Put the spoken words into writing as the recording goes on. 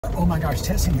oh my gosh,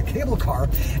 testing the cable car,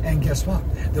 and guess what?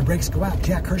 The brakes go out.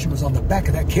 Jack Hersham was on the back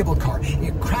of that cable car.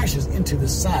 It crashes into the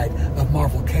side of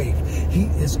Marvel Cave. He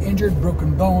is injured,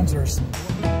 broken bones, or some...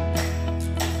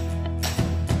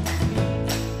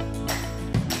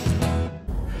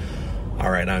 All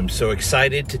right, I'm so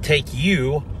excited to take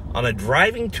you on a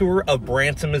driving tour of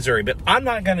Branson, Missouri, but I'm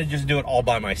not going to just do it all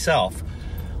by myself.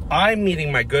 I'm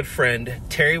meeting my good friend,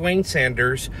 Terry Wayne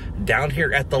Sanders, down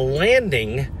here at the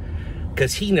Landing,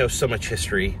 because he knows so much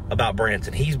history about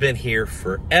Branson. He's been here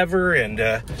forever, and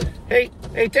hey,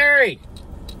 Terry,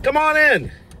 come on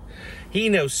in. He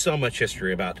knows so much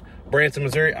history about Branson,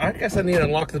 Missouri. I guess I need to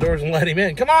unlock the doors and let him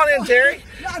in. Come on in, Terry.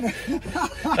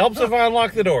 Helps if I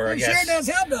unlock the door, I guess. Sure does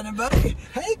help, doesn't it, buddy?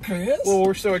 Hey, Chris. Well,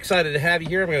 we're so excited to have you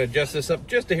here. I'm going to adjust this up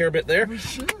just a hair bit there.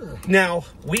 Sure. Now,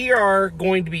 we are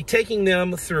going to be taking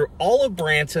them through all of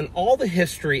Branson, all the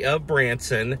history of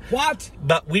Branson. What?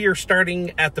 But we are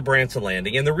starting at the Branson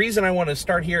Landing. And the reason I want to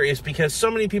start here is because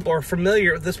so many people are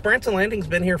familiar. This Branson Landing's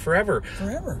been here forever.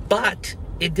 Forever. But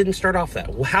it didn't start off that.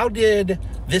 How did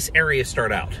this area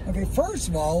start out? Okay, first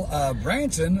of all,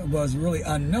 Branson was really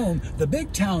unknown. The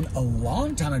big town a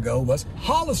long time ago was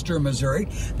Hollister, Missouri.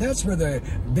 That's where the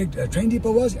big train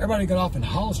depot was. Everybody got off in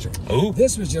Hollister. Oh.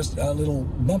 This was just a little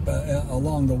bump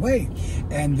along the way.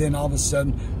 And then all of a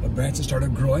sudden, Branson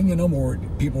started growing, you know, more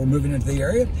people were moving into the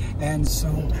area. And so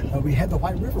we had the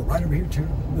White River right over here to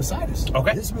beside us.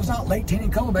 Okay. This was not Lake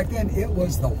Taneycomo back then. It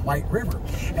was the White River.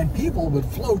 And people would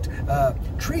float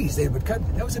trees. They would cut.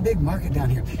 That was a big market down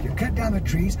here. You cut down the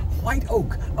trees. White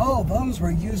oak. Oh, those were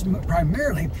used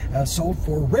primarily sold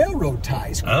for railroad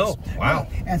ties. Oh, wow.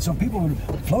 And so people would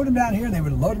float them down here. They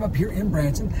would load them up here in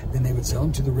Branson. Then they would sell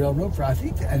them to the railroad for, I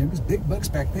think, and it was big bucks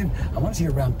back then. I want to say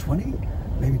around 20,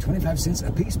 maybe 25 cents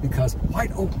a piece, because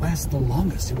white oak lasts the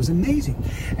longest. It was amazing.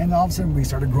 And all of a sudden we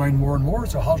started growing more and more,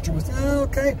 so Hollister was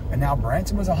okay, and now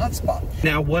Branson was a hot spot.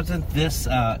 Now, wasn't this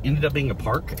ended up being a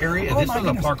park area? Oh, this was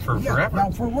a park for forever. Now,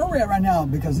 for where we're at right now,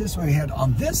 because this way we had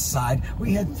on this side,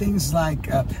 we had things like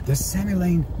the Sammy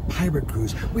Lane Pirate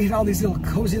Cruise. We had all these little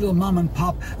cozy little mom and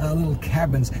pop little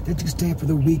cabins that you could stay for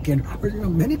the weekend. Or, you know,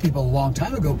 many people a long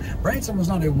time ago, Branson was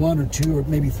not a 1 or 2 or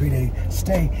maybe 3 day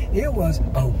stay. It was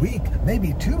a week,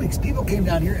 maybe 2 weeks. People came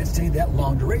down here and stayed that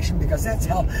long duration because that's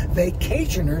how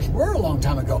vacationers were a long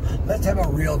time ago. Let's have a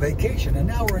real vacation. And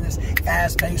now we're in this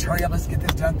fast pace, hurry up, let's get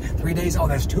this done. 3 days, oh,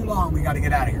 that's too long, we got to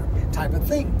get out of here type of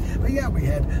thing. But yeah, we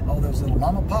had all those little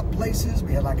mama pop places.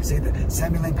 We had, like I say, the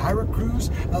Sammy Lane Pirate Cruise.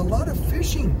 A lot of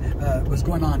fishing was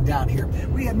going on down here.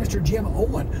 We had Mr. Jim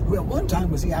Owen, who at one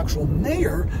time was the actual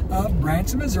mayor of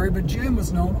Branson, Missouri, but Jim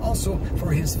was known also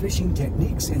for his fishing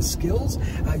techniques and skills.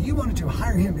 You wanted to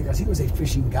hire him because he was a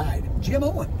fishing guide. Jim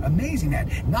Owen, amazing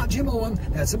man. Not Jim Owen,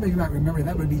 some of you might remember,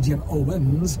 that would be Jim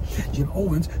Owens. Jim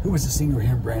Owens, who was a singer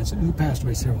here in Branson, who passed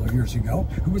away several years ago,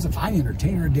 who was a fine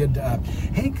entertainer, did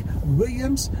Hank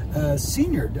Williams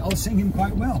Sr. I'll sing him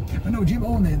quite well. But no, Jim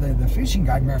Owen, the fishing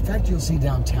guide. Matter of fact, you'll see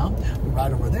downtown,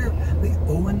 right over there, the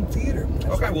Owen Theater. That's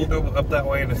okay, we'll go up that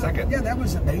way in a second. Yeah, that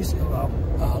was based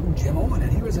on Jim Owen,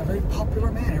 and he was a very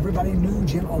popular man. Everybody knew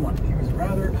Jim Owen. He was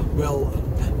rather well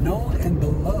known and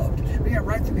beloved. But yeah,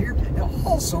 right through here. Now,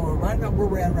 also, right about where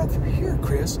we're at right through here,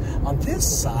 Chris, on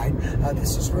this side,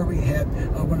 this is where we had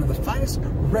one of the finest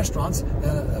restaurants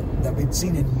that we'd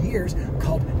seen in years,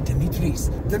 called Dimitri's.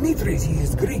 Dimitri's, he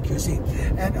is Greek, you see.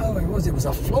 And oh, it was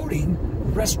a floating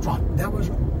restaurant. That was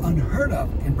unheard of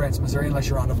in Branson, Missouri, unless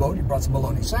you're on a boat. You brought some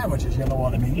bologna sandwiches, you know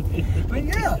what I mean. But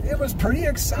yeah, it was pretty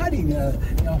exciting, you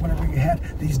know, whenever you had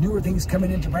these newer things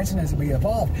coming into Branson as we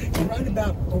evolved. And right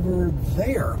about over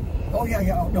there, oh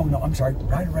yeah, oh, no, I'm sorry,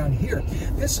 right around here,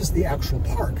 this is the actual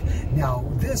park. Now,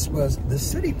 this was the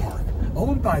city park,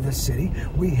 owned by the city.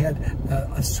 We had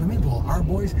a swimming pool. Our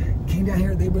boys came down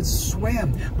here, they would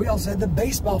swim. We also had the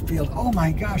baseball field. Oh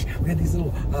my gosh, we had these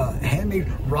little handmade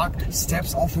rock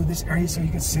steps all through this area so you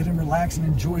could sit and relax and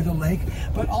enjoy the lake.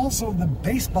 But also the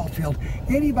baseball field.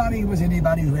 Anybody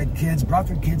who had kids brought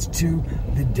their kids to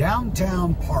the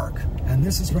downtown park. And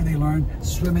this is where they learned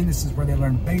swimming. This is where they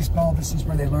learned baseball. This is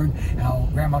where they learned how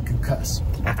grandma can cuss.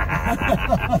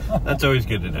 That's always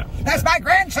good to know. That's my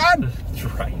grandson! That's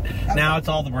right. Now it's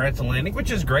all the Branson Landing,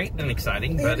 which is great and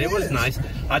exciting, but it was nice.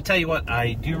 I'll tell you what,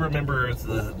 I do remember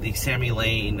the Sammy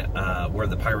Lane where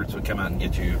the pirates would come out and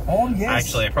get you. Oh, yes.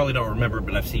 Actually, I probably don't remember,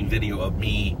 but I've seen video of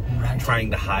me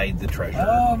trying to hide the treasure.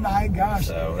 Oh, my gosh.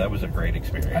 So that was a great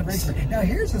experience. Now,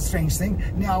 here's the strange thing.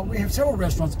 Now, we have several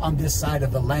restaurants on this side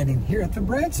of the landing here at the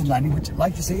Branson Landing, which,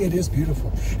 like to say, it is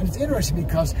beautiful. And it's interesting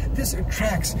because this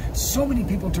attracts so many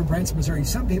people to Branson, Missouri.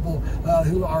 Some people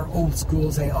who are old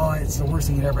school say, oh, it's the worst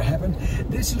thing that ever happened. Branson.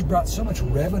 This has brought so much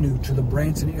revenue to the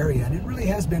Branson area, and it really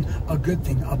has been a good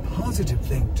thing, a positive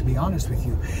thing, to be honest with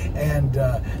you. And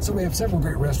so we have several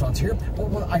great restaurants here. But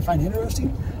what I find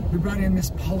interesting, we brought in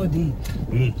Miss Paula D.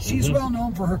 She's well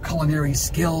known for her culinary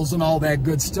skills and all that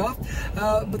good stuff,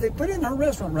 but they put in her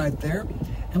restaurant right there.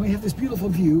 And we have this beautiful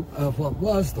view of what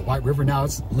was the White River. Now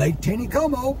it's Lake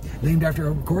Taneycomo, named after,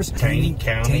 of course, Taney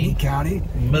County,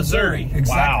 Missouri.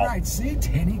 Exactly wow. right. See,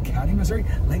 Taney County, Missouri,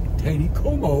 Lake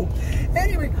Taneycomo.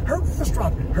 Anyway, her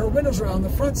restaurant, her windows are on the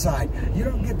front side. You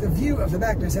don't get the view of the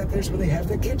back. There's where they have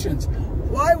the kitchens.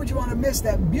 Why would you want to miss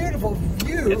that beautiful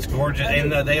view? It's gorgeous,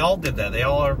 and they all did that. They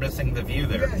all are missing the view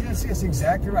there. Yeah, yes,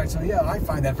 exactly right. So yeah, I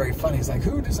find that very funny. It's like,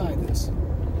 who designed this?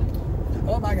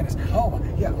 Oh my goodness. Oh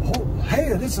yeah. Hey,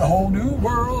 this is a whole new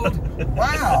world.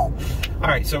 Wow. All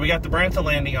right, so we got the Branson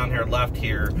Landing on here, left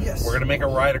here. Yes. We're gonna make a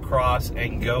right across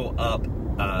and go up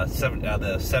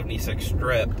the 76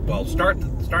 strip. Well,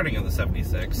 starting on the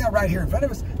 76. Now, right here in front of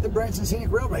us, the Branson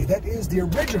Scenic Railway. That is the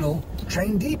original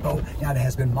train depot. Now, it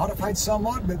has been modified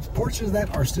somewhat, but portions of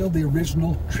that are still the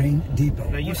original train depot.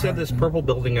 Now, you said this purple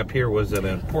building up here was an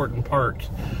important part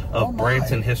of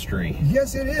Branson history.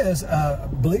 Yes, it is.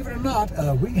 Believe it or not,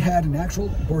 we had an actual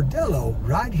bordello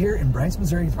right here in Branson,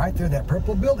 Missouri, right there, that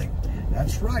purple building.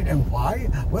 That's right. And why?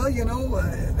 Well, you know,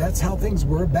 that's how things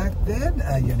were back then.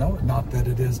 You know, not that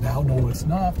it is now. No, it's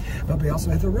not. But we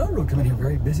also had the railroad come in here,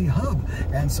 very busy hub.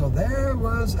 And so there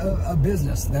was a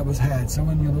business that was had.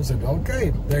 Someone, you know, said,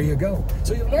 okay, there you go.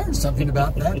 So you learned something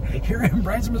about that here in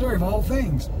Branson, Missouri, of all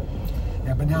things.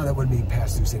 Yeah, but now that would be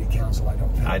passed through City Council, I don't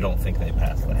think. I don't think they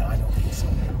passed that. No, I don't think so.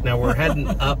 Now we're heading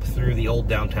up through the old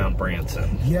downtown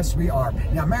Branson. Yes, we are.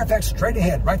 Now, matter of fact, straight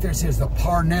ahead, right there it says the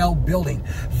Parnell Building.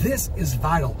 This is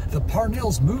vital. The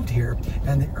Parnells moved here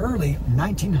in the early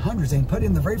 1900s. They put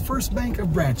in the very first Bank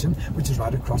of Branson, which is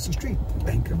right across the street.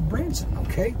 Bank of Branson,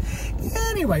 okay?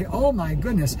 Anyway, oh my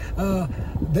goodness.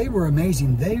 They were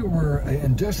amazing. They were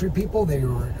industrial people. They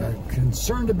were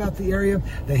concerned about the area.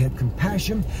 They had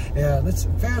compassion. Let's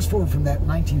fast forward from that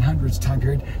 1900s time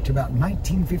period to about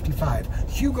 1955.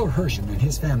 Hugo Hershen and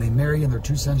his family, Mary and their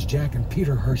two sons, Jack and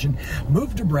Peter Hershen,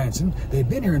 moved to Branson. They'd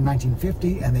been here in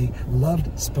 1950, and they loved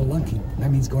spelunking. That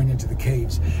means going into the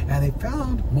caves. And they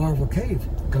found Marble Cave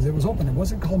because it was open. It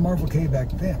wasn't called Marble Cave back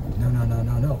then.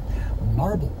 No.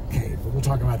 Marble Cave. But we'll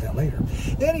talk about that later.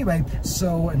 Anyway,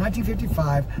 so in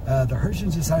 1955, the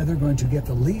Hershens decided they're going to get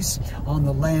the lease on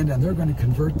the land, and they're going to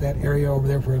convert that area over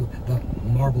there where the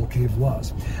Marble Cave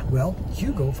was. Well,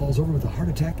 Hugo falls over with a heart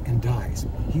attack and dies.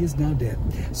 He is now dead.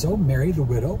 So Mary, the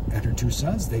widow, and her two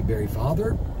sons, they bury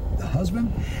father, the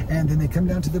husband, and then they come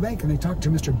down to the bank and they talk to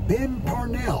Mr. Ben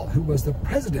Parnell, who was the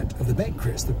president of the bank,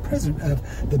 Chris, the president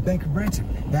of the Bank of Branson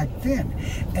back then.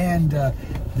 And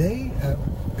they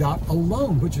got a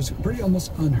loan, which is pretty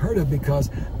almost unheard of because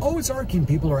Ozarkian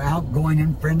people are outgoing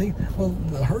and friendly. Well,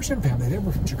 the Hershen family, they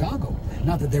were from Chicago.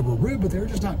 Not that they were rude, but they were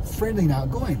just not friendly and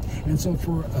outgoing. And so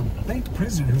for a bank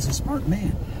president who's a smart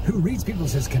man, who reads people and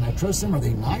says, can I trust them? Are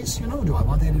they nice? You know, do I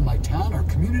want that in my town or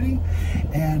community?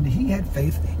 And he had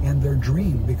faith in their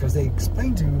dream because they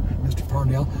explained to Mr.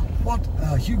 Parnell what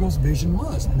Hugo's vision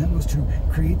was. And that was to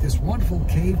create this wonderful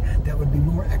cave that would be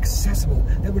more accessible,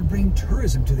 that would bring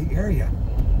tourism to the area.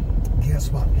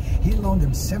 Guess what? He loaned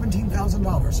them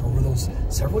 $17,000 over those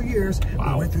several years.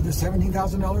 Wow. We went through the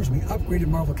 $17,000. We upgraded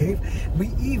Marble Cave. We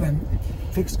even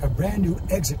fixed a brand new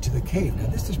exit to the cave. Now,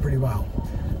 this is pretty wild.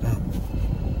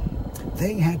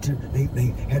 They had,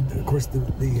 of course,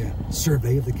 the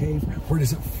survey of the cave. Where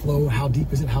does it flow? How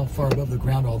deep is it? How far above the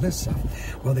ground? All this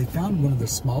stuff. Well, they found one of the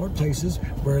smaller places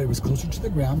where it was closer to the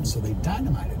ground, so they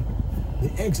dynamited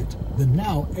the exit, the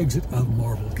now exit of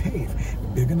Marble Cave.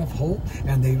 Big enough hole,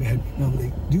 and they had, you know,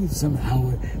 they do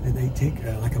somehow, they take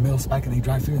like a metal spike and they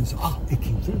drive through and say, it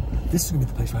came through. This is going to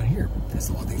be the place right here.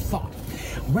 That's what they thought.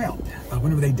 Well,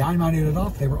 whenever they dynamited it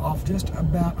off, they were off just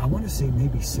about, I want to say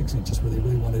maybe 6 inches where they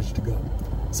really wanted it to go.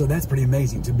 So that's pretty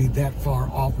amazing to be that far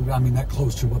off, I mean, that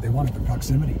close to what they wanted, the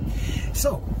proximity.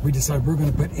 So we decided we're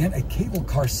going to put in a cable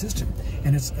car system,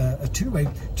 and it's a two-way,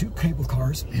 2 cable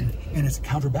cars, and it's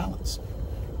counterbalance.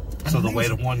 So the weight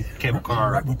of one cable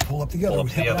car would pull up the other.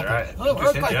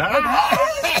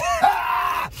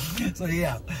 So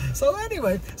yeah. So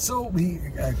anyway, so we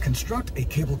construct a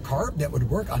cable car that would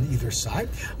work on either side.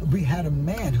 We had a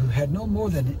man who had no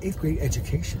more than an 8th grade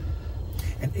education.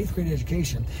 An 8th grade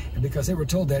education, and because they were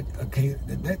told that, okay,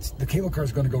 that's the cable car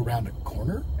is going to go around a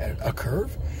corner, a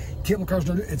curve. Cable cars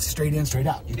don't do it's straight in, straight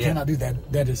out. You cannot do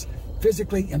that. That is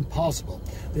physically impossible.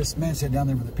 This man sat down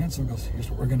there with a pencil and goes, here's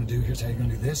what we're going to do. Here's how you're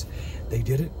going to do this. They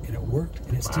did it, and it worked,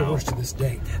 and it still works to this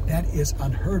day. That is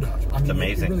unheard of. I mean,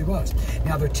 amazing. It really was.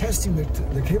 Now, they're testing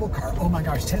the cable car. Oh, my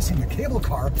gosh, testing the cable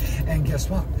car, and guess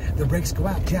what? The brakes go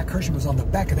out. Jack Hersham was on the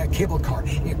back of that cable car.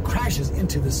 It crashes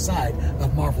into the side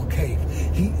of Marvel Cave.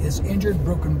 He is injured,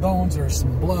 broken bones, there's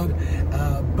some blood,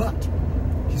 but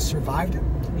he survived it.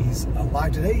 He's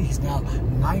alive today. He's now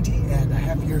 90 and a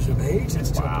half years of age and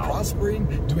still prospering,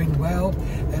 doing well.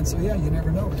 And so, yeah, you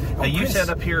never know. Now, you said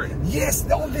up here. Yes.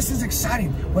 Oh, this is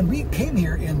exciting. When we came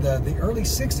here in the early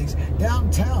 60s,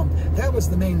 downtown, that was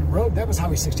the main road. That was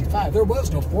Highway 65. There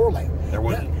was no 4-lane. There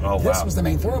wasn't. Oh, wow. This was the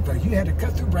main thoroughfare. You had to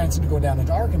cut through Branson to go down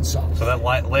into Arkansas. So that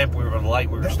lamp we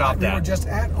were stopped at. We were just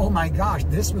at, oh my gosh,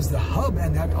 this was the hub,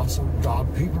 and that also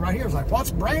drawed people right here. It was like,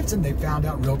 what's Branson? They found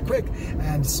out real quick.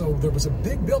 And so there was a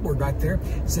big billboard right there.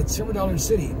 It said Silver Dollar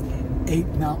City, 8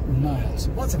 mountain miles.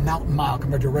 What's a mountain mile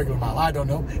compared to a regular mile? I don't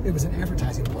know. It was an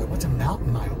advertising ploy. What's a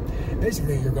mountain mile?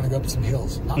 Basically, you're going to go up some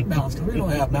hills, not mountains, because we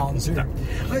don't have mountains here.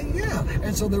 But yeah,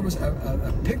 and so there was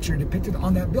a picture depicted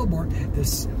on that billboard,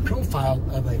 this profile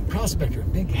of a prospector, a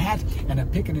big hat and a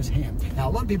pick in his hand. Now,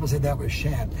 a lot of people said that was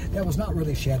shad. That was not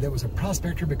really shad. That was a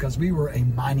prospector because we were a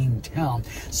mining town,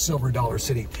 Silver Dollar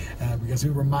City, because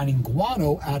we were mining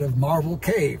guano out of Marvel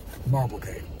Cave. Marvel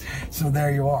Cave. So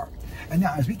there you are. And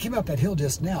now, as we came up that hill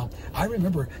just now, I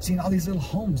remember seeing all these little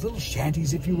homes, little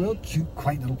shanties, if you will, cute,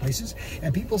 quaint little places,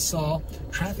 and people saw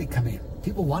traffic come in,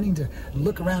 people wanting to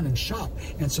look around and shop.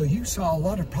 And so you saw a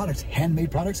lot of products, handmade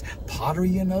products, pottery,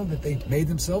 you know, that they made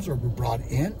themselves or were brought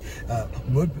in,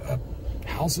 wood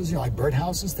houses, you know, like bird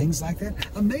houses, things like that.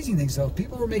 Amazing things. So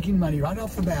people were making money right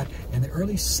off the bat in the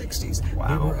early 60s. Wow.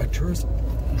 They were a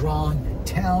tourist-drawn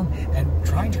town and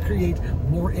trying to create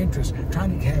more interest,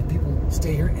 trying to have people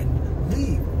stay here and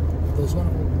leave those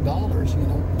wonderful dollars, you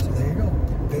know. So there you go.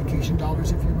 Vacation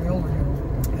dollars, if you will, or, you know,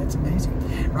 that's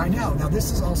amazing. Right now,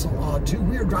 this is also odd too.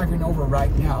 We are driving over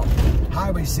right now,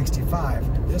 Highway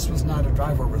 65. This was not a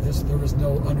drive over. There was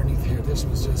no underneath here. This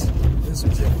was it.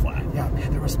 Yeah,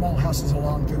 there were small houses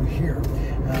along through here.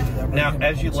 Now,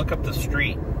 as you look up the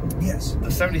street, yes,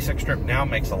 the 76 strip now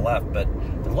makes a left, but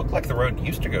it looked like the road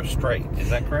used to go straight. Is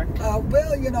that correct?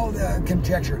 Well, you know, the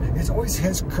conjecture. It always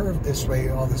has curved this way,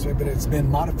 all this way, but it's been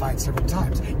modified several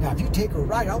times. Now, if you take a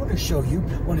right, I want to show you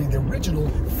one of the original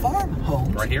farm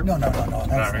homes. Right here? No.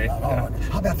 That's right. not.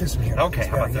 How about this one here? Okay,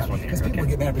 how about this one here? Because people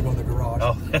get mad if we go to the garage.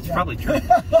 Oh, that's probably true.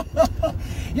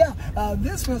 Yeah,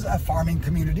 this was a farming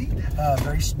community,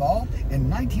 very small. In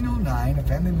 1909, a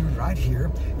family moved right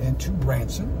here into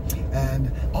Branson,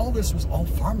 and all this was all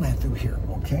farmland through here,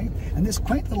 okay? And this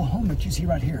quaint little home that you see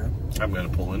right here. I'm going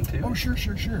to pull into. Oh, sure.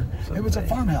 It was a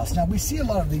farmhouse. Now, we see a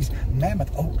lot of these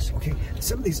mammoth oaks, okay?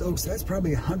 Some of these oaks, that's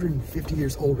probably 150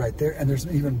 years old right there, and there's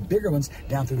even bigger ones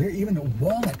down through here, even the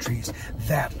walnut trees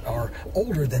that are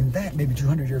older than that, maybe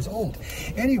 200 years old.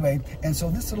 Anyway, and so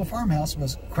this little farmhouse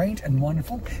was quaint and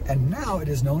wonderful, and now it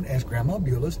is known as Grandma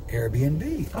Beulah's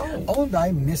Airbnb, owned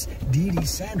by Miss Dee Dee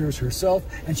Sanders herself,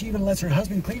 and she even lets her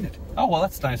husband clean it. Oh, well,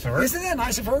 that's nice of her. Isn't that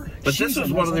nice of her? But this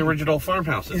is one of the original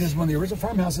farmhouses. It is one of the original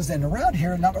farmhouses, and around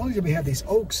here, not only did we have these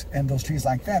oaks and those trees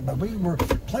like that, but we were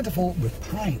plentiful with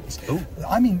pines. Ooh.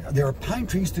 I mean, there are pine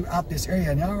trees throughout this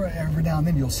area. Now, every now and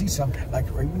then, you'll see some,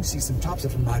 like, or you can see some tops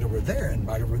of them right over there and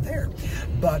right over there.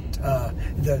 But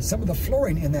some of the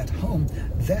flooring in that home,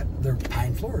 they're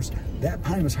pine floors. That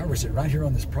pine was harvested right here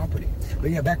on this property.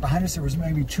 But yeah, back behind us, there was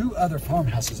maybe 2 other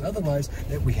farmhouses. Otherwise,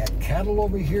 that we had cattle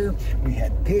over here, we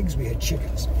had pigs, we had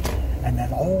chickens. And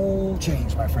that all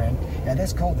changed, my friend. And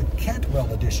that's called the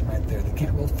Cantwell edition right there, the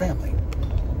Cantwell family.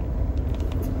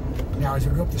 Now, as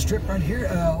we go up the strip right here,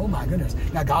 oh my goodness.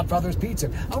 Now, Godfather's Pizza.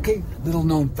 Okay, little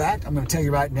known fact, I'm going to tell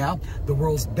you right now, the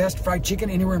world's best fried chicken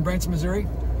anywhere in Branson, Missouri,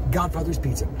 Godfather's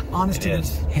Pizza. Honest to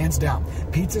goodness, hands down.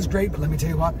 Pizza's great, but let me tell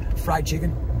you what, fried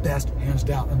chicken, best, hands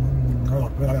down.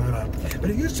 But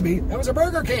it used to be, that was a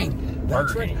Burger King.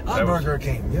 That's right, a Burger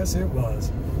King. Yes, it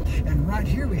was. And right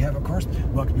here we have, of course,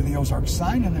 welcome to the Ozark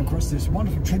sign, and of course this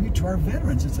wonderful tribute to our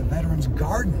veterans. It's a veterans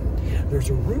garden. There's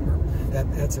a rumor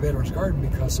that that's a veterans garden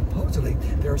because supposedly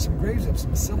there are some graves of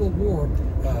some Civil War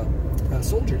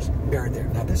soldiers buried there.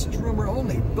 Now this is rumor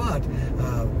only, but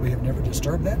we have never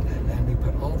disturbed that, and we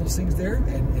put all those things there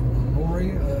and in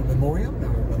memoriam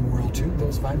to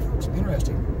those fine folks.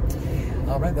 Interesting.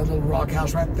 All right, that little rock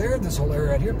house right there, this whole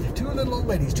area right here. Two little old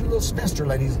ladies, two little spinster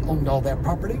ladies owned all that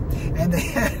property. And they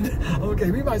had,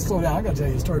 okay, we might slow down. I got to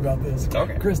tell you a story about this.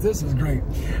 Okay. Chris, this is great.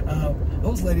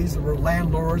 Those ladies were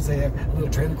landlords. They had a little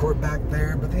trailer court back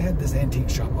there, but they had this antique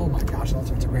shop. Oh my gosh, all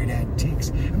sorts of great antiques.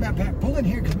 And matter of fact, pull in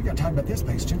here because we got to talk about this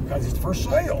place too because it's for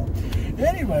sale.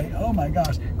 Anyway, oh my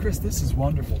gosh, Chris, this is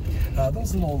wonderful.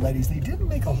 Those little old ladies, they didn't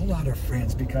make a whole lot of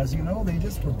friends because, you know, they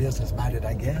just were business-minded,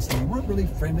 I guess, and they weren't really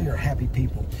friendly or happy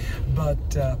people. But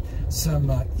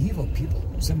some evil people,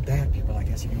 some bad people, I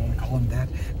guess if you want to call them that,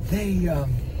 they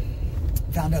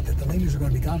found out that the ladies were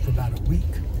going to be gone for about a week.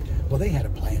 Well, they had a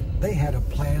plan. They had a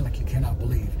plan like you cannot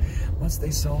believe. Once they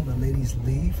saw the ladies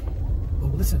leave,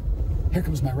 well, listen, here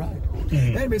comes my ride.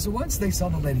 Anyway, so once they saw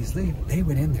the ladies leave, they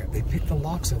went in there. They picked the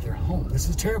locks of their home. This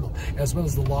is terrible, as well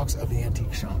as the locks of the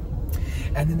antique shop.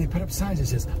 And then they put up signs that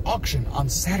says, auction on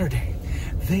Saturday.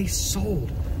 They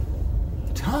sold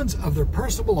tons of their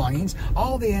personal belongings,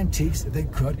 all the antiques that they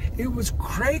could. It was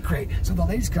cray-cray. So the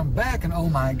ladies come back and, oh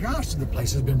my gosh, the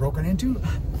place has been broken into.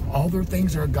 All their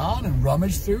things are gone and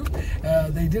rummaged through.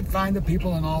 They did find the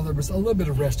people and all. There was a little bit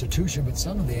of restitution, but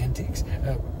some of the antiques,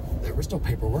 there was no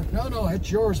paperwork. No, it's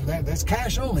yours. That's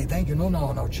cash only. Thank you.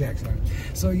 No checks.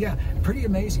 So yeah, pretty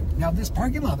amazing. Now this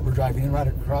parking lot that we're driving in right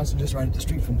across, just right up the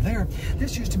street from there,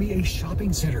 this used to be a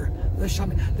shopping center.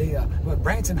 The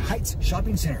Branson Heights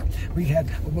Shopping Center. We had,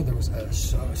 well, there was a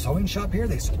sewing shop here.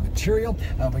 They sold material.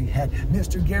 We had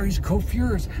Mr. Gary's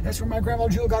Coiffures. That's where my grandma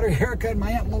Jill got her haircut.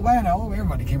 My Aunt Luana. Oh,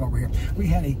 everybody came over here. We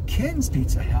had a Ken's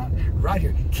Pizza Hut right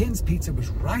here. Ken's Pizza was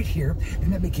right here.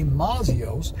 Then that became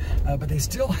Mazio's, but they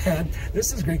still had,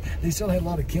 this is great, they still had a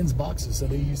lot of Ken's boxes, so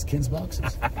they used Ken's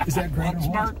boxes. Is that great?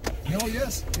 Smart. Oh,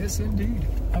 yes indeed.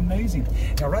 Amazing.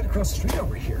 Now right across the street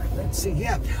over here, let's see,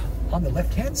 yeah, on the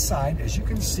left-hand side, as you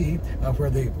can see, where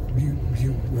the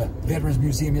Veterans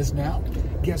Museum is now,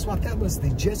 guess what? That was the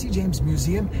Jesse James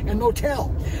Museum and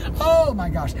Motel. Oh my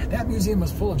gosh, that museum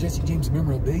was full of Jesse James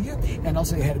memorabilia, and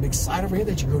also they had a big sign over here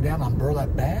that you go down on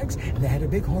burlap bags, and they had a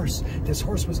big horse. This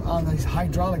horse was on these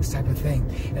hydraulics type of thing,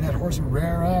 and that horse would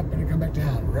rear up and it'd come back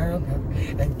down, rear up,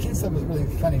 and kids thought it was really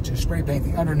funny to spray paint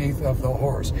the underneath of the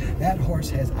horse. That horse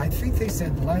has, I think they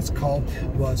said the last call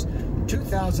was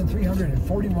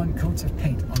 2,341 coats of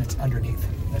paint on its underneath.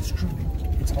 That's true.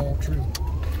 It's all true.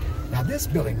 Now this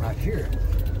building right here,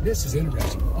 this is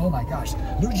interesting. Oh my gosh.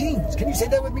 Lou Jeans. Can you say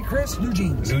that with me, Chris? Lou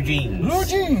Jeans. Lou Jeans. Lou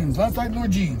Jeans. That's like Lou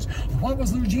Jeans. What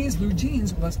was Lou Jeans? Lou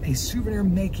Jeans was a souvenir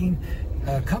making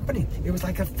company. It was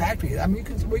like a factory. I mean, you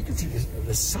can see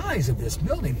the size of this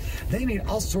building. They made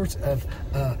all sorts of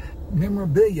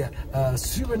memorabilia,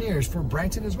 souvenirs for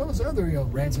Branson as well as other,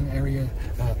 Branson area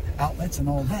outlets and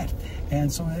all that.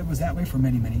 And so it was that way for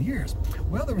many, many years.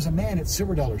 Well, there was a man at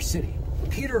Silver Dollar City,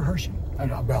 Peter Hersham.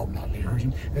 Well, not Peter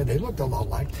Hersham. They looked a lot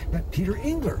alike, but Peter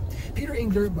Engler. Peter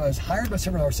Engler was hired by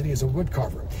Silver Dollar City as a wood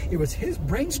carver. It was his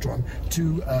brainstorm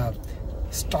to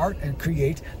start and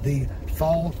create the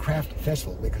Fall Craft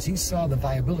Festival because he saw the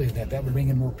viability of that would bring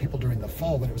in more people during the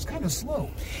fall, but it was kind of slow.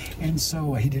 And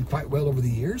so he did quite well over the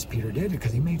years, Peter did,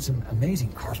 because he made some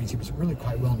amazing carvings. He was really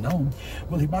quite well known.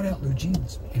 Well, he bought out Lou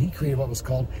Jeans, and he created what was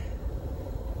called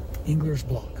Engler's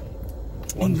Block.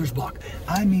 Engler's Block.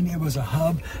 I mean, it was a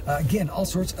hub. Again, all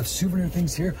sorts of souvenir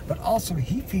things here, but also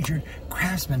he featured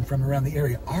craftsmen from around the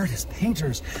area, artists,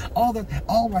 painters, all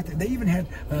right there. They even had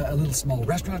a little small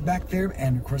restaurant back there,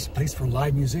 and of course, a place for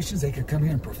live musicians. They could come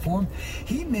here and perform.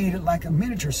 He made it like a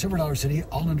miniature Silver Dollar City,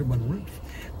 all under one roof.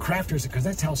 Crafters, because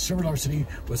that's how Silver Dollar City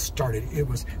was started. It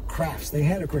was crafts. They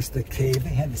had, of course, the cave.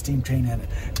 They had the steam train and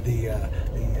the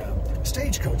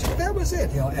stagecoach. That was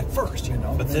it, at first,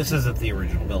 But this isn't the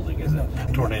original building, is it?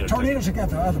 Tornado took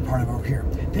out the other part of it over here.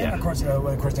 Then, yeah. Of course,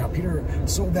 now Peter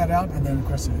sold that out, and then, of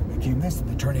course, it became this, and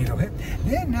the tornado hit.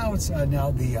 Then now it's now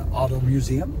the Auto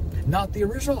Museum. Not the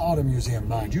original Auto Museum,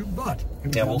 mind you, but...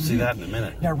 Yeah, we'll see that in a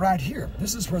minute. Now, right here,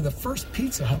 this is where the first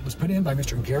Pizza Hut was put in by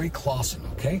Mr. Gary Clausen,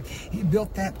 okay? He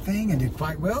built that thing and did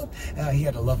quite well. He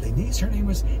had a lovely niece. Her name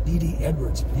was Dee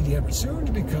Edwards. Dee Edwards, soon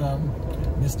to become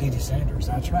Miss Dee Sanders.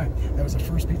 That's right. That was the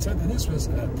first Pizza Hut, and this was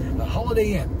the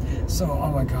Holiday Inn. So,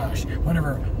 oh my gosh,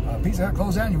 whenever Pizza Hut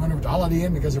closed down, you went over to Holiday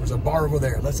Inn because there was a bar over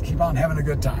there. Let's keep on having a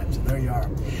good time. So there you are.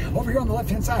 Over here on the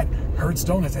left-hand side, Hurts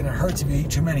Donuts, and it hurts if you eat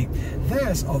too many.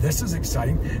 This this is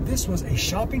exciting. This was a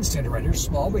shopping center right here,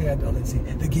 small. We had, let's see,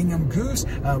 the Gingham Goose.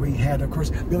 We had, of course,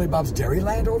 Billy Bob's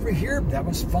Dairyland over here. That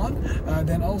was fun.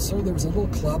 Then also there was a little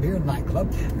club here, a nightclub,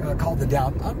 called the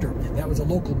Down Under. That was a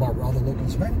local bar where all the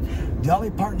locals went. Dolly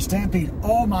Parton Stampede.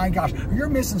 Oh my gosh, you're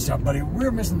missing stuff, buddy.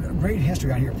 We're missing great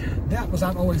history out here. That was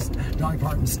not always Dolly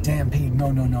Parton Stampede.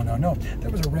 No. There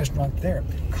was a restaurant there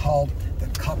called the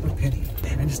Copper Penny.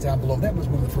 And just down below that was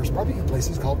one of the first barbecue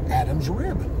places called Adam's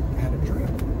Rib. Adam's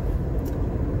Rib.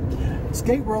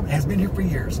 Skate World has been here for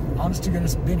years. Honest to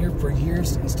goodness, been here for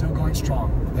years and still going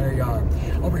strong. There you are.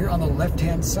 Over here on the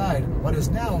left-hand side, what is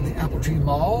now the Apple Tree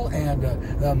Mall and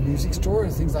the music store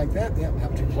and things like that. The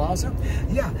Apple Tree Plaza.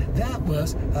 Yeah, that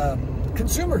was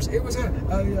Consumers. It was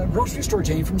a grocery store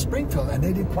chain from Springfield, and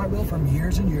they did quite well for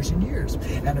years and years and years.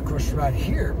 And of course, right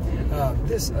here,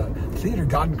 this theater,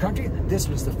 God and Country, this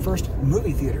was the first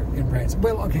movie theater in Branson.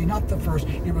 Well, okay, not the first.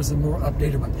 It was the more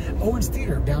updated one. Owens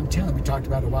Theater downtown that we talked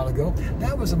about a while ago.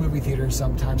 That was a movie theater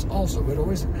sometimes also, but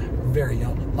always very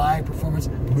young. Live performance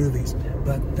movies.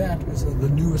 But that was the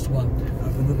newest one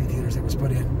of the movie theaters that was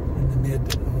put in the mid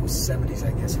 70s,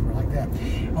 I guess, somewhere like that.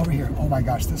 Over here, oh my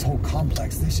gosh, this whole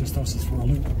complex, this just throws us for a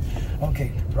loop.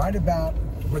 Okay, right about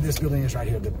where this building is right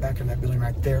here, the back of that building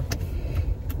right there,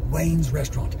 Wayne's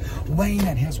Restaurant. Wayne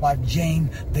and his wife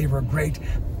Jane, they were great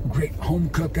home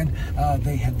cooking.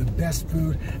 They had the best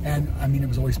food, and I mean, it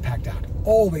was always packed out.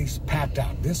 Always packed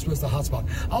out. This was the hot spot.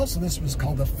 Also, this was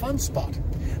called the fun spot.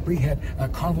 We had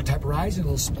carnival type rides, a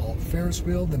little small Ferris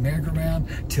wheel, the merry-go-round,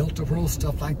 tilt-a-whirl,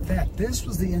 stuff like that. This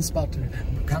was the in spot to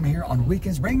come here on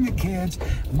weekends. Bring the kids,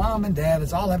 mom and dad.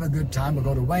 Let's all have a good time. We'll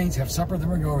go to Wayne's, have supper, then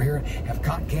we'll go over here, have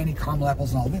cotton candy, caramel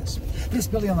apples, and all this. This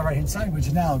building on the right-hand side, which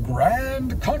is now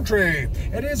Grand Country.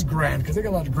 It is grand because they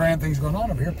got a lot of grand things going on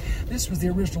over here. This was the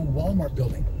original Walmart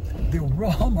building. The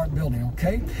Walmart building,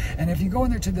 okay? And if you go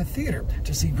in there to the theater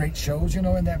to see great shows, you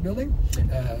know, in that building,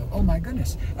 oh my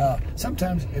goodness.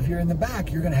 Sometimes if you're in the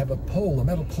back, you're going to have a pole, a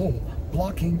metal pole,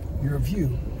 blocking your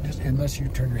view, just unless you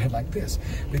turn your head like this,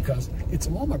 because it's a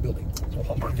Walmart building. It's a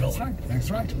Walmart building. That's right.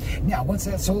 That's right. Now, once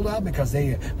that sold out, because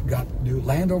they got new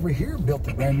land over here, built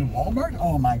a brand new Walmart,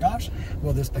 oh my gosh,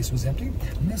 well, this place was empty.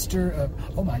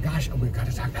 Oh my gosh, we've got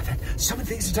to talk about that. So many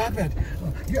things to talk about.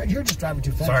 You're just driving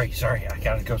too fast. Sorry, I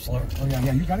got to go slower. Oh,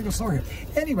 yeah, you got to go slower here.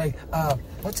 Anyway,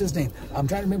 what's his name? I'm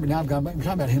trying to remember now. I'm talking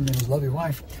about him and his lovely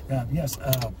wife. Yes,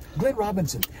 Glenn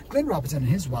Robinson. Glenn Robinson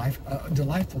and his wife,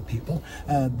 delightful people.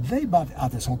 They bought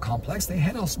out this whole complex. They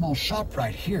had a small shop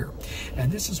right here.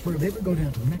 And this is where they would go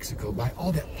down to Mexico, buy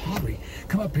all that pottery,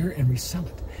 come up here and resell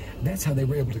it. That's how they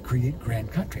were able to create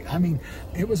Grand Country. I mean,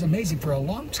 it was amazing. For a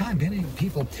long time, many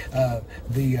people,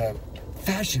 the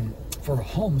fashion for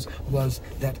homes was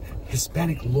that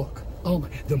Hispanic look. Oh my,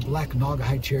 the black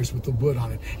Naugahyde chairs with the wood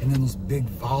on it, and then those big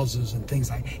vases and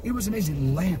things like it was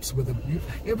amazing. Lamps with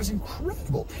it was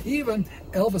incredible. Even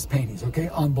Elvis paintings, okay,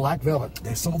 on black velvet.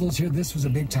 They sold those here. This was a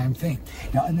big time thing.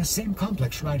 Now, in the same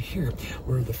complex right here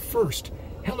were the first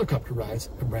helicopter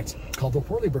rides of Branson called the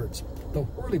Whirlybirds. The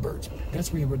Whirlybirds.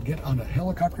 That's where you would get on a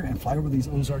helicopter and fly over these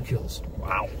Ozark hills.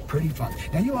 Wow. Pretty fun.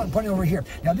 Now, you want to point over here.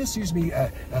 Now, this used to be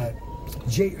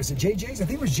is it JJ's? I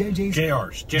think it was JJ's.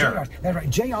 JR's. That's right.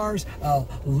 JR's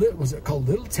was it called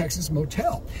Little Texas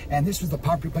Motel. And this was the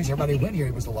popular place. Everybody went here.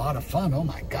 It was a lot of fun. Oh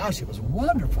my gosh, it was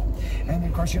wonderful. And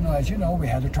of course, you know, as you know, we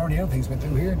had the tornado. Things went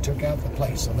through here and took out the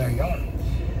place. So there you are.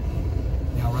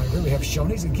 Now right here we have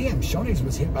Shoney's again. Shoney's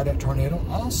was hit by that tornado,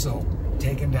 also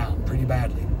taken down pretty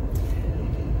badly.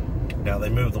 Now they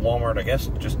moved the Walmart, I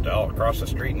guess, just all across the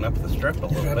street and up the strip a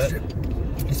little bit.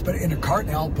 Just put it in a cart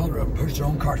and I'll push their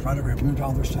own carts right over here, moved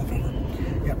all their stuff over.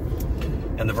 Yep.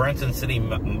 And the Branson City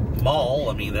Mall,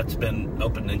 I mean, that's been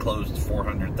opened and closed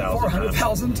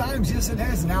 400,000 times. Yes, it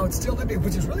has. Now it's still living,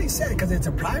 which is really sad because it's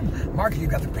a prime market. You've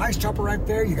got the Price Chopper right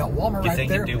there. You got Walmart right there. You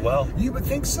think it'd do well? You would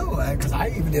think so, because I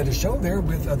even did a show there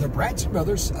with the Branson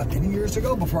brothers many years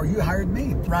ago before you hired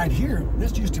me. Right here,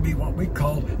 this used to be what we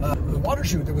called the water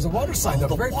chute. There was a water slide. Oh,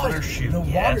 the very water chute.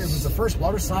 Yes. It was the first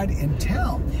water slide in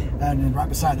town. And then right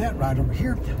beside that, right over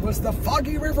here, was the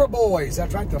Foggy River Boys.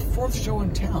 That's right, the fourth show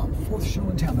in town.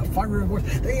 The Foggy River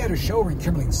Boys. They had a show in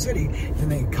Kimberling City. Then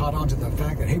they caught on to the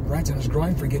fact that, hey, Branson is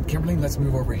growing. Forget Kimberling. Let's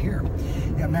move over here.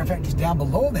 Yeah, matter of fact, just down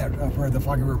below that, where the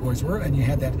Foggy River Boys were, and you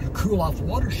had that cool-off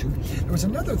water chute, there was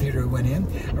another theater that went in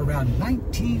around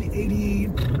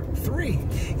 1983.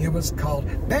 It was called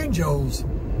Banjo's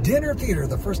dinner theater,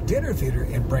 the first dinner theater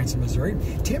in Branson, Missouri.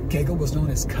 Tim Cagle was known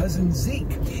as Cousin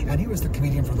Zeke, and he was the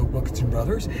comedian for the Wilkinson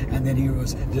Brothers, and then he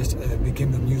was just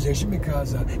became the musician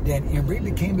because Dan Embry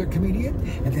became their comedian,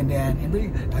 and then Dan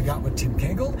Embry got with Tim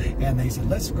Cagle, and they said,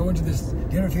 let's go into this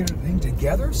dinner theater thing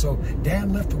together. So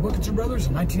Dan left the Wilkinson Brothers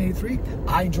in 1983.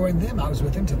 I joined them. I was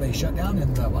with them until they shut down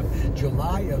in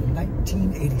July of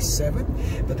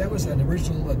 1987. But that was an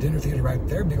original dinner theater right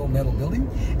there, big old metal building,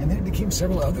 and then it became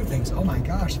several other things. Oh my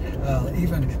gosh,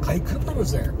 even Clay Cooper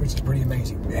was there, which is pretty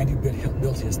amazing. And he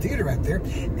built his theater right there,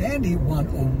 and he won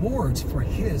awards for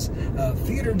his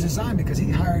theater design because he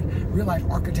hired real-life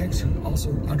architects who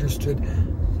also understood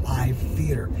live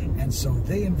theater, and so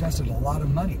they invested a lot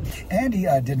of money. And he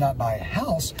did not buy a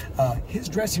house. His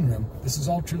dressing room, this is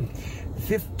all true,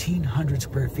 1,500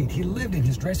 square feet. He lived in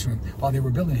his dressing room while they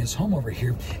were building his home over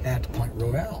here at Point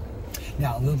Royale.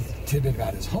 Now, a little tidbit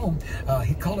about his home.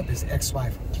 He called up his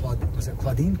ex-wife,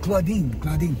 Claudine,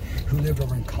 who lived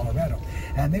over in Colorado.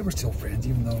 And they were still friends,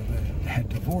 even though they had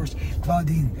divorced.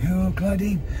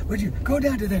 Claudine, would you go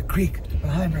down to that creek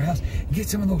behind our house and get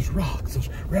some of those rocks, those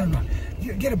round rocks?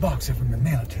 Get a box of them and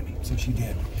mail it to me. So she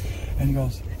did. And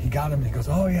he got them, and he goes,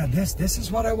 oh yeah, this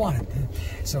is what I wanted.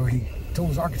 So he told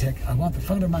his architect, I want the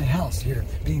front of my house here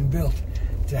being built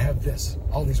to have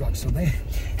all these rocks. So they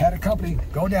had a company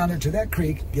go down there to that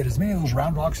creek, get as many of those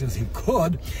round rocks as he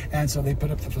could, and so they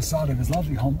put up the facade of his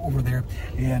lovely home over there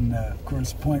in, of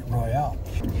course, Point Royale.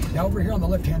 Now over here on the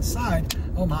left-hand side,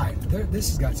 oh my, this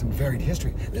has got some varied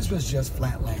history. This was just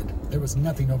flat land. There was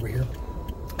nothing over here.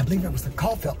 I believe it was the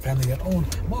Caulfield family that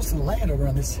owned most of the land over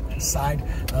on this side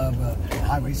of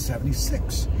Highway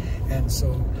 76. And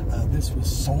so this was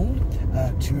sold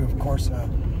to, of course,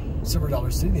 Silver Dollar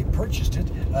City. They purchased it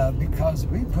because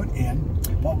we put in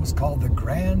what was called the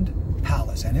Grand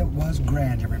Palace, and it was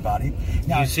grand, everybody.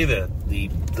 Now, you see the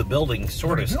building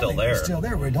sort of still there. It's still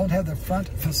there. We don't have the front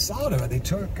facade of it. They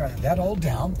took that all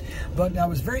down, but that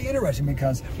was very interesting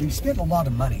because we spent a lot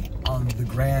of money on the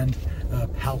Grand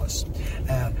Palace.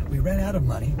 We ran out of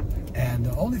money, and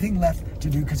the only thing left to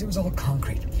do, because it was all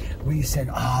concrete, we said,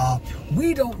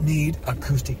 we don't need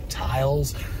acoustic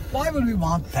tiles. Why would we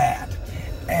want that?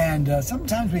 And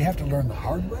sometimes we have to learn the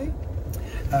hard way.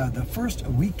 The first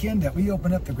weekend that we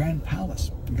opened up the Grand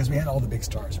Palace, because we had all the big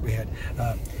stars. We had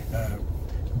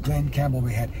Glenn Campbell,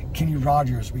 we had Kenny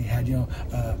Rogers, we had,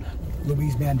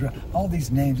 Louise Mandrell, all these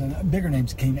names, and bigger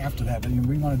names came after that, but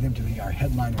we wanted them to be our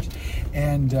headliners.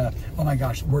 And oh my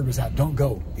gosh, word was out, don't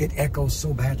go. It echoes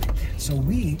so badly. So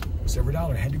we, Silver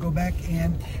Dollar, had to go back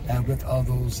in with all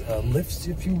those lifts,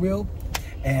 if you will,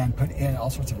 and put in all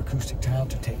sorts of acoustic tile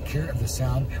to take care of the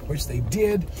sound, which they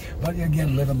did, but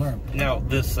again, live and learn. Now,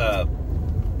 this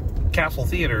Castle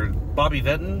Theater, Bobby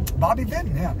Vinton? Bobby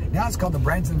Vinton, yeah. Now it's called the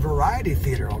Branson Variety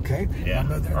Theater, okay? Yeah,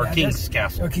 or King's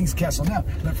Castle. Or King's Castle now.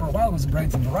 But for a while it was the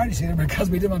Branson Variety Theater because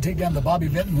we didn't want to take down the Bobby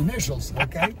Vinton initials,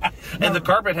 okay? And the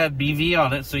carpet had BV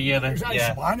on it, so yeah.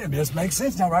 So this makes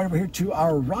sense. Now right over here to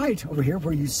our right, over here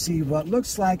where you see what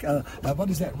looks like, what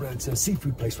is that? It's a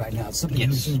seafood place right now. It's something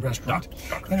in the restaurant.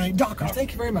 Anyway, Dockers,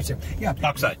 thank you very much. Yeah.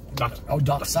 Dockside.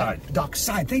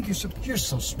 Dockside. Thank you. You're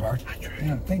so smart.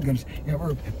 Yeah, thank goodness. Yeah,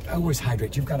 we're always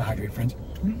hydrate. You've got to hydrate, friends.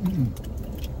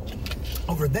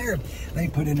 Over there, they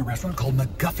put in a restaurant called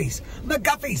McGuffey's.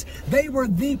 McGuffey's! They were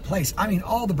the place. I mean,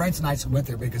 all the Bransonites went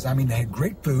there because, I mean, they had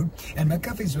great food. And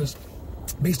McGuffey's was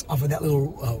based off of that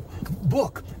little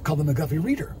book called the McGuffey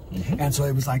Reader. And so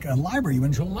it was like a library. You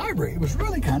went into a library. It was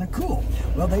really kind of cool.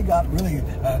 Well, they got really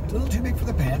a little too big for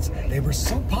the pants. They were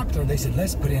so popular, they said,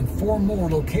 let's put in 4 more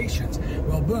locations.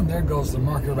 Well, boom, there goes the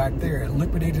market right there. It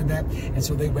liquidated that, and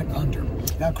so they went under.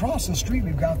 Now, across the street,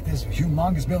 we've got this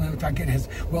humongous building. It looks like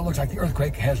it looks like the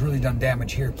earthquake has really done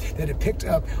damage here. That it picked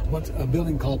up what's a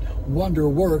building called Wonder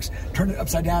Works, turned it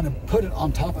upside down, and put it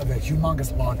on top of a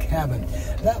humongous log cabin.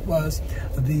 That was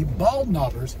the Bald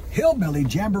Knobbers Hillbilly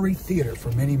Jamboree Theater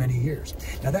for many, many years.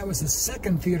 Now, that was the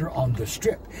second theater on the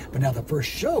Strip. But now the first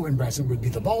show in Branson would be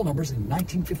the Bald Knobbers in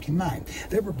 1959.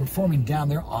 They were performing down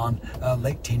there on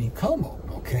Lake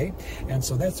Taneycomo, okay? And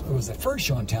so it was the first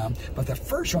show in town. But the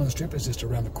first show on the Strip is just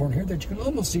around the corner here that you can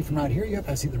almost see from right here. Yep,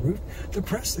 I see the roof. The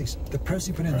Presleys. The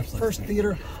Presley put in the first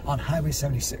theater on Highway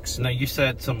 76. Now, you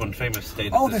said someone famous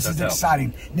stayed at this is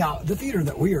exciting. Now, the theater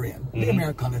that we are in, the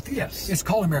Americana Theater, it's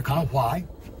called Americana. Why?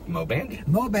 Mo Bandy.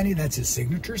 Mo Bandy, that's his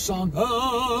signature song,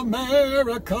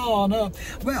 Americana.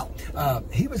 Well,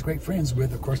 he was great friends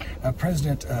with, of course,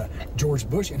 President George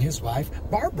Bush and his wife,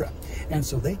 Barbara. And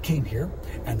so they came here,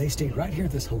 and they stayed right here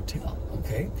at this hotel,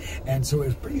 okay? And so it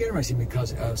was pretty interesting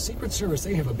because Secret Service,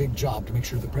 they have a big job to make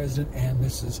sure the President and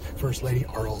Mrs. First Lady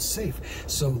are all safe.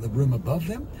 So the room above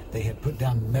them, they had put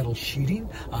down metal sheeting.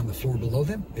 On the floor below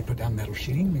them, they put down metal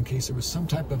sheeting in case there was some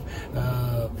type of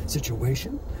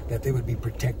situation that they would be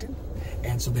protected.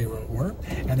 And so they were,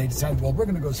 and they decided, well, we're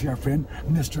going to go see our friend,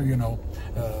 Mr. Mel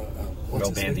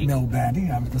Bandy. Mel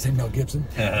Bandy. I was going to say Mel Gibson.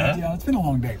 Yeah, it's been a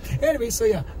long day. Anyway, so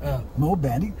yeah, Mo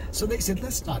Bandy. So they said,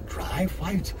 let's not drive.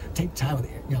 Why take time with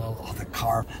the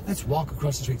car? Let's walk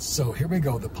across the street. So here we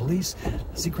go. The police,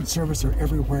 Secret Service are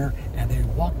everywhere, and they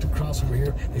walked across over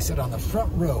here. They sat on the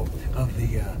front row of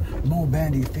the Mo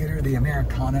Bandy Theater, the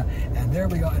Americana, and there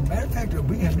we go. And matter of fact,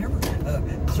 we have never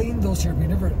cleaned those chairs. We've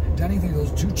never done anything with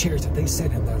those two chairs that they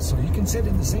sit in. So you can sit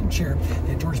in the same chair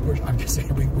that George Bush. I'm just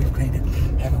saying we've cleaned it,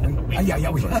 haven't we? Yeah,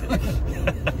 we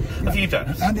have. A few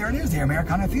times. And there it is, the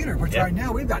Americana Theater, which right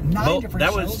now we've got 9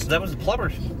 different shows. That was the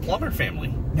Plummer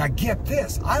family. Now get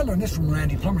this, I learned this from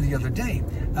Randy Plummer the other day.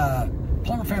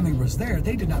 Plummer family was there.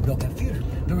 They did not build that theater.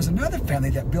 There was another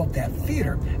family that built that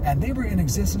theater, and they were in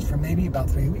existence for maybe about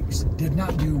 3 weeks. Did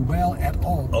not do well at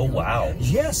all. Oh, wow.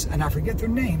 Yes, and I forget their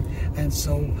name. And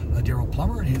so Daryl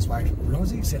Plummer and his wife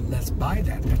Rosie said, let's buy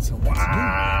that. And so let's do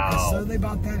it. And so they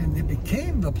bought that, and it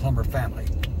became the Plummer family.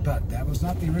 But that was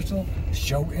not the original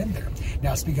show in there.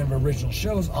 Now, speaking of original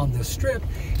shows on this strip,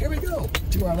 here we go.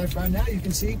 To our left right now, you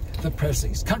can see the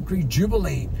Presleys, Country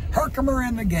Jubilee, Herkimer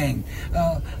and the Gang.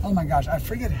 Oh my gosh, I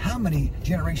forget how many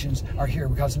generations are here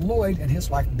because Lloyd and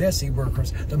his wife Bessie were, of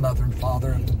course, the mother and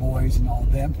father of the boys and all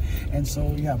of them. And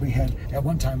so, yeah, we had at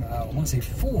one time, I want to say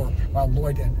 4, while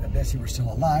Lloyd and Bessie were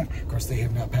still alive. Of course, they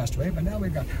have now passed away, but now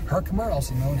we've got Herkimer,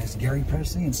 also known as Gary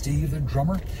Presley, and Steve, the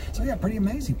drummer. So, yeah, pretty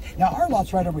amazing. Now, our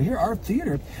lot's right over here, our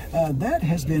theater, that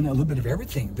has been a little bit of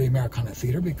everything, the Americana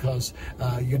Theater, because,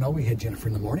 we had Jennifer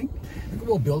in the Morning.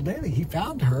 Well, Bill Daly, he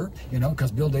found her,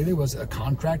 because Bill Daly was a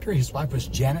contractor. His wife was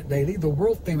Janet Daly, the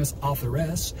world-famous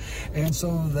authoress, and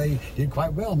so they did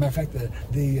quite well. Matter of fact,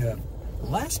 the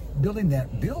last building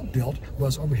that Bill built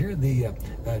was over here, the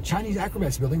Chinese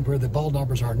Acrobats building where the ball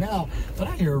numbers are now. But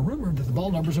I hear a rumor that the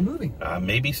ball numbers are moving.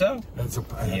 Maybe so.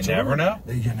 You never know.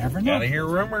 You never know. Gotta hear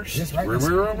rumors. That's right.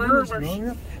 Rumors.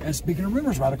 And speaking of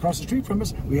rumors, right across the street from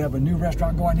us, we have a new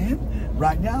restaurant going in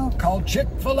right now called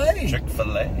Chick-fil-A.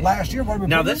 Chick-fil-A. Last year, what did we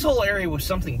Now, this whole area was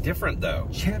something different, though.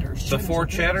 Cheddar's. Before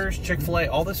Cheddar's, Chick-fil-A,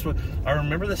 all this was... I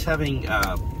remember this having...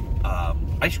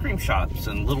 ice cream shops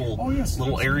and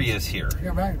little areas here.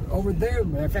 Yeah, right over there.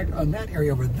 Matter of fact, on that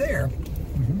area over there,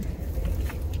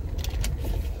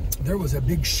 there was a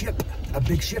big ship.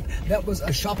 That was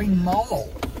a shopping mall.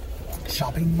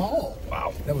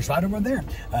 Wow. That was right over there.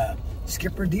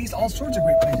 Skipper D's, all sorts of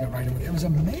great places right over there. It was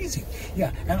amazing.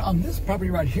 Yeah, and on this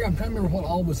property right here, I'm trying to remember what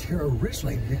all was here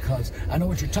originally because I know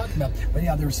what you're talking about. But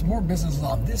yeah, there's some more businesses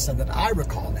on this side that I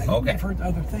recall. Now, you may have heard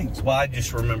other things. Well, I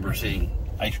just remember seeing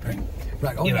ice cream.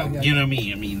 Right. You know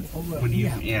me. I mean, when you,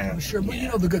 sure, but you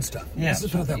know the good stuff. Yeah. Let's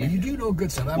just put it that way. You do know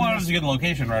good stuff. Well, it was a good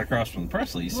location right across from the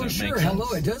Presleys. Well, so sure.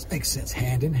 Hello, it does make sense.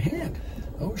 Hand in hand.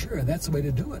 Oh, sure. That's the way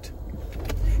to do it.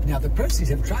 Now, the Presleys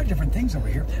have tried different things over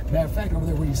here. Matter of fact, over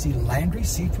there where you see Landry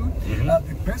Seafood,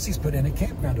 the Presleys put in a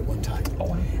campground at one time. Oh,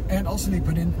 wow. And also they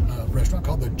put in a restaurant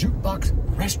called the Jukebox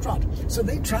Restaurant. So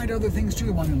they tried other things too.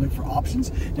 They wanted to look for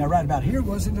options. Now, right about here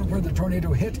wasn't where the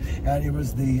tornado hit. It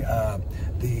was the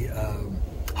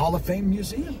Hall of Fame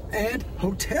Museum and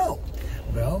Hotel.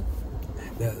 Well,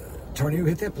 the tornado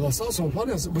hit that, plus also, what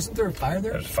else? Wasn't there a fire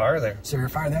there? There's a fire there. So your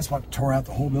fire, that's what tore out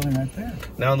the whole building right there.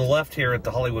 Now on the left here at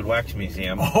the Hollywood Wax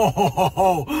Museum.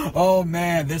 Oh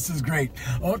man, this is great.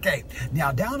 Okay,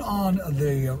 now down on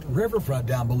the riverfront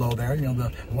down below there,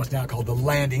 what's now called the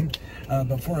Landing,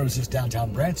 before it was just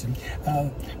downtown Branson,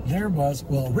 there was,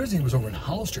 originally it was over in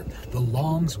Hollister, the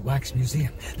Long's Wax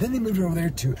Museum. Then they moved over there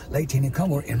to Lake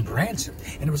Taneycomo in Branson,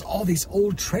 and it was all these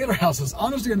old trailer houses,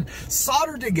 honestly,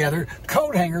 soldered together,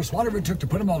 coat hangers, whatever it took to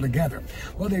put them all together.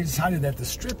 Well, they decided that the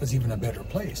Strip is even a better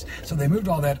place. So they moved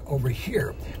all that over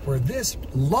here, where this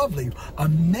lovely,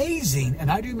 amazing,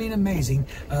 and I do mean amazing,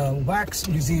 wax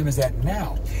museum is at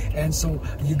now. And so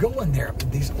you go in there,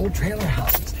 these old trailer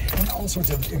houses, and all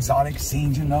sorts of exotic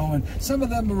scenes, and some of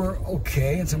them were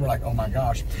okay, and some were like, oh my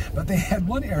gosh. But they had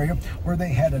one area where they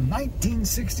had a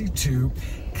 1962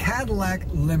 Cadillac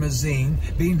limousine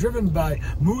being driven by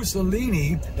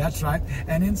Mussolini. That's right.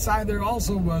 And inside there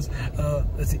also was,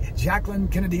 let's see, Jacqueline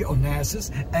Kennedy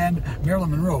Onassis and Marilyn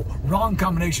Monroe. Wrong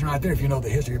combination right there if you know the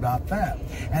history about that.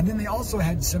 And then they also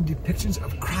had some depictions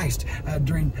of Christ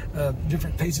during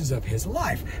different phases of his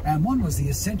life. And one was the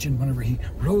ascension, whenever he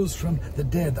rose from the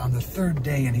dead on the third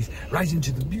day, and he's rising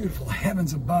to the beautiful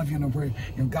heavens above, where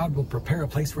God will prepare a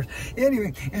place for it.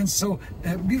 Anyway, and so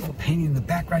beautiful painting in the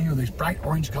background, these bright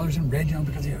orange colors and red,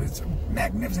 because it's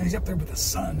magnificent. He's up there with the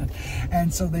sun.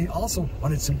 And so they also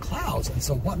wanted some clouds. And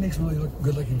so what makes really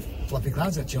good looking fluffy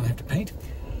clouds that you don't have to paint?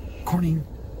 Corning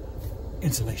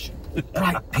insulation.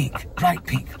 Bright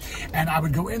pink. And I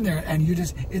would go in there and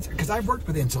it's because I've worked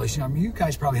with insulation. I mean, you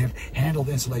guys probably have handled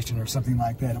insulation or something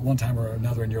like that at one time or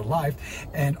another in your life.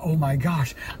 And oh my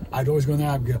gosh, I'd always go in there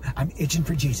and I'd go, I'm itching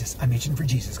for Jesus.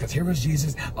 Because here was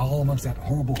Jesus all amongst that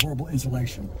horrible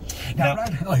insulation. Now,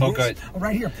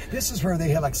 right here, this is where they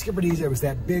had like Skipper D's. There was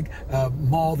that big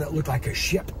mall that looked like a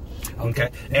ship. Okay.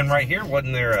 And right here,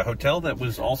 wasn't there a hotel that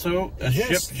was also a ship?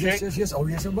 Yes. Oh,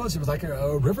 yes, it was. It was like a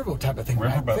riverboat type of thing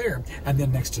right there. And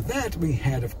then next to that, we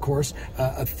had, of course,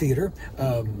 a theater.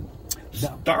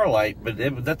 Starlight, but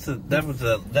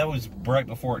that was right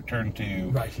before it turned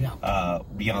to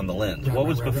Beyond the Lens. What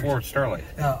was before Starlight?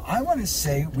 I want to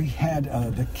say we had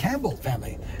the Campbell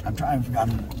family.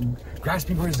 I'm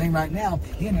grasping for his name right now.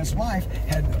 He and his wife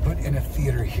had put in a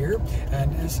theater here,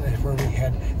 and this is where we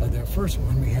had the first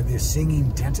one. We had the singing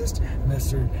dentist,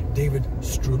 Mr. David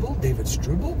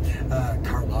Struble.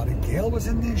 Carlotta Gale was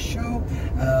in this show.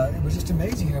 It was just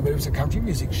amazing, but it was a country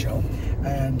music show,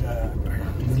 and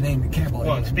the name Campbell.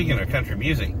 Well, and speaking of country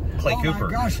music, Clay Cooper.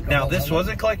 My gosh. Now, this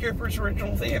wasn't Clay Cooper's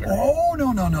original theater. Oh,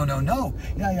 no.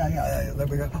 Yeah.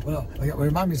 Well,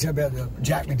 remind me about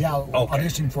Jack McDowell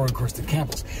auditioning for, of course, the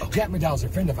Campbells. Okay. Jack McDowell's a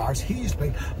friend of ours. He used to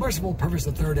play Merciful Purpose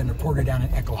III and reporter down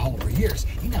in Echo Hall for years.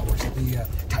 He now works at the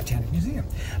Titanic Museum.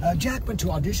 Jack went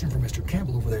to audition for Mr.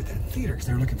 Campbell over there at that theater because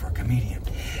they were looking for a comedian.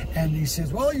 And he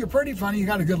says, well, you're pretty funny. You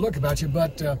got a good look about you,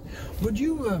 but would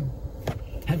you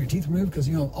have your teeth removed?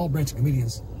 Because, all Branson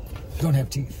comedians don't have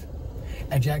teeth.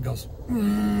 And Jack goes,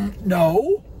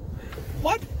 no.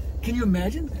 What? Can you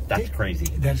imagine? That's crazy.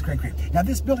 That is crazy. Now,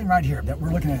 this building right here that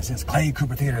we're looking at says Clay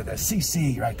Cooper Theater, the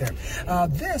CC right there.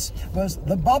 This was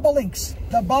the Bobolinks.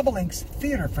 The Bobolinks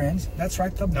Theater, friends. That's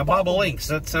right. Now, Bobolinks,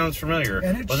 that sounds familiar.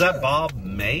 Was that Bob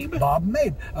Mabe? Bob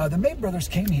Mabe. The Mabe brothers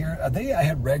came here. They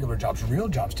had regular jobs, real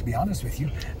jobs, to be honest with you,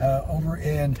 over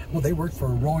in, they worked for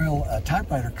a Royal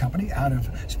Typewriter Company out of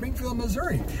Springfield,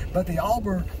 Missouri. But they all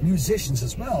were musicians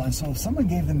as well. And so someone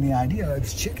gave them the idea. It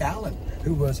was Chick Allen,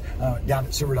 who was down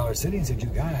at Silver Dollar City, and said, you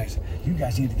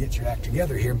guys need to get your act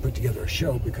together here and put together a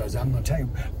show, because I'm going to tell you,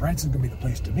 Branson's going to be the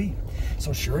place to be.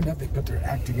 So sure enough, they put their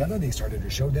act together. They started a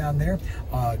show down there,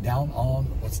 down on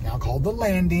what's now called the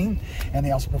Landing, and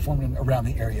they also performed around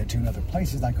the area too, in other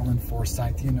places like over in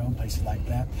Forsyth, places like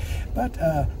that. But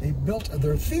they built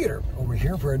their theater over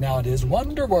here where now it is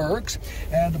Wonderworks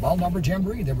and the Ball Number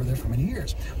Jamboree. They were there for many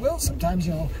years. Well, sometimes,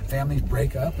 families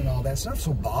break up and all that stuff.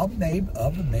 So Bob Mabe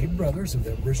of the Mabe brothers, of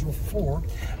the original four,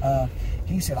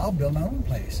 he said, I'll build my own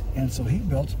place. And so he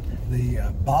built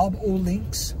the Bob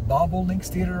O'Links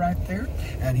Theater right there.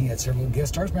 And he had several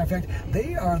guest stars. Matter of fact,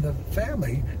 they are the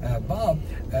family, Bob,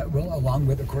 along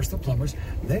with, of course, the Plumbers.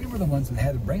 They were the ones that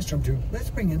had to brainstorm to, let's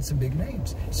bring in some big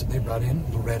names. So they brought in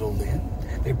Loretta Lynn.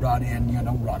 They brought in,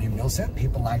 Ronnie Milsap,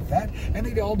 people like that. And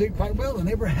they all did quite well. And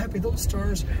they were happy. Those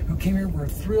stars who came here were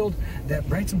thrilled that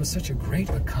Branson was such a great,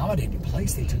 accommodating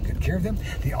place. They took good care of them.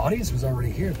 The audience was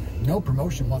already here. No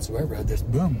promotion whatsoever. This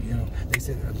boom, they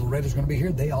said Loretta's going to be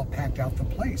here. They all packed out the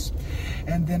place.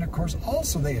 And then, of course,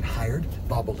 also they had hired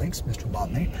Bob O'Links, Mr.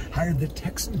 Bob May, hired the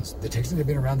Texans. The Texans had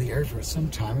been around the area for some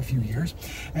time, a few years.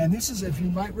 And this is, if you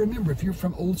might remember, if you're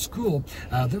from old school,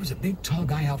 there was a big, tall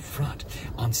guy out front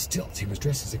on stilts. He was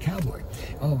dressed as a cowboy.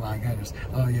 Oh, my goodness.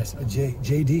 Oh, yes,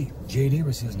 J.D. J.D.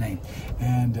 was his name.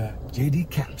 And J.D.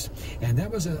 Caps. And that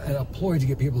was a ploy to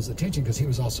get people's attention, because he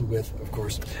was also with, of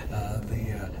course,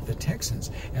 the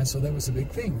Texans. And so that was a big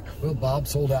thing. Well, Bob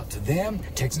sold out to them.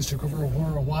 Texans took over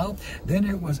for a while. Then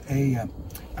it was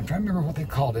I'm trying to remember what they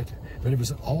called it, but it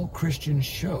was an all-Christian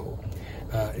show.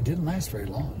 It didn't last very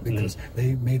long, because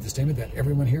they made the statement that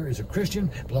everyone here is a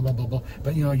Christian, blah, blah, blah, blah.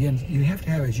 But, again, you have to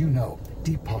have, as you know,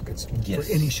 deep pockets Yes.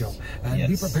 for any show. And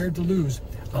be prepared to lose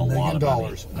 $1 million.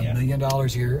 $1 million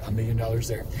here, $1 million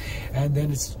there. And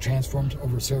then it's transformed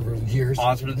over several years.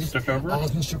 Osmond took over?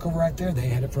 Osmond took over right there. They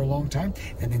had it for a long time.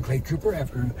 And then Clay Cooper,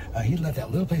 after he left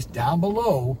that little place down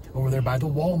below, over there by the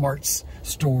Walmart's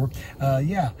store,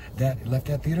 that left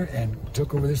that theater and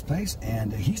took over this place.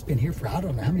 And he's been here for I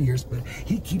don't know how many years, but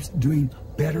he keeps doing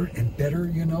better and better,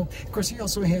 you know. Of course, he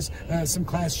also has some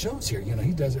class shows here. You know,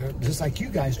 he does just like you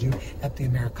guys do at the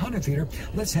Americana Theater.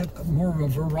 Let's have more of a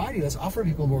variety. Let's offer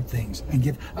people more things and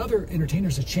give other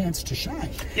entertainers a chance to shine.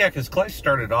 Yeah, because Clay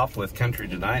started off with Country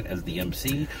Tonight as the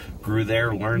MC, grew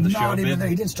there, learned the show. Not even there.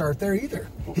 He didn't start there either.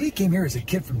 He came here as a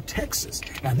kid from Texas,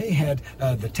 and they had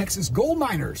the Texas Gold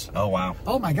Miners. Oh, wow.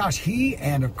 Oh, my gosh. He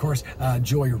and, of course,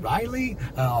 Joey Riley,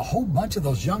 a whole bunch of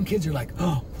those young kids are like,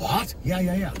 oh, what?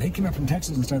 Yeah. They came up from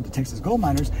Texas and started the Texas Gold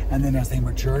Miners, and then as they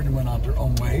matured and went on their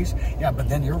own ways, but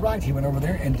then you're right, he went over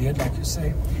there and did, like you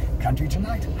say, Country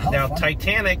Tonight. How now, fun.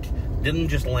 Titanic didn't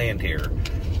just land here.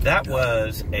 That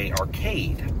was a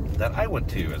arcade that I went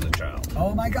to as a child.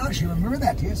 Oh my gosh, you remember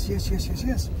that? Yes.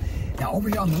 Now, over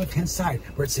here on the left-hand side,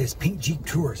 where it says Pink Jeep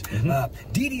Tours,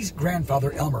 Dee Dee's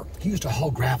grandfather, Elmer, he used to haul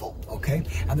gravel, okay?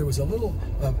 And there was a little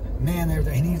man there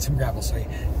that he needed some gravel. So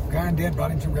Granddad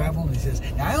brought him some gravel, and he says,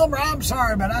 now, Elmer, I'm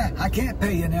sorry, but I can't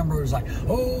pay you. And Elmer was like,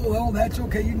 oh, well, that's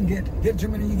okay. You can get it to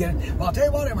me and you get it. Well, I'll tell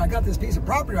you what, Elmer, I got this piece of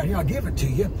property right here. I'll give it to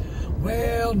you.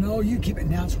 Well, no, you keep it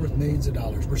now. It's worth millions of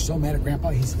dollars. We're so mad at Grandpa.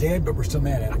 He's dead, but we're still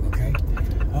mad at him, okay?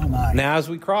 Oh, my. Now, as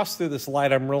we cross through this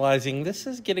light, I'm realizing this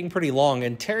is getting pretty long,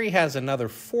 and Terry has another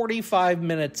 45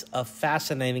 minutes of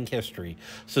fascinating history.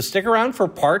 So stick around for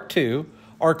part 2,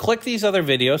 or click these other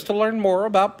videos to learn more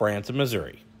about Branson,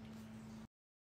 Missouri.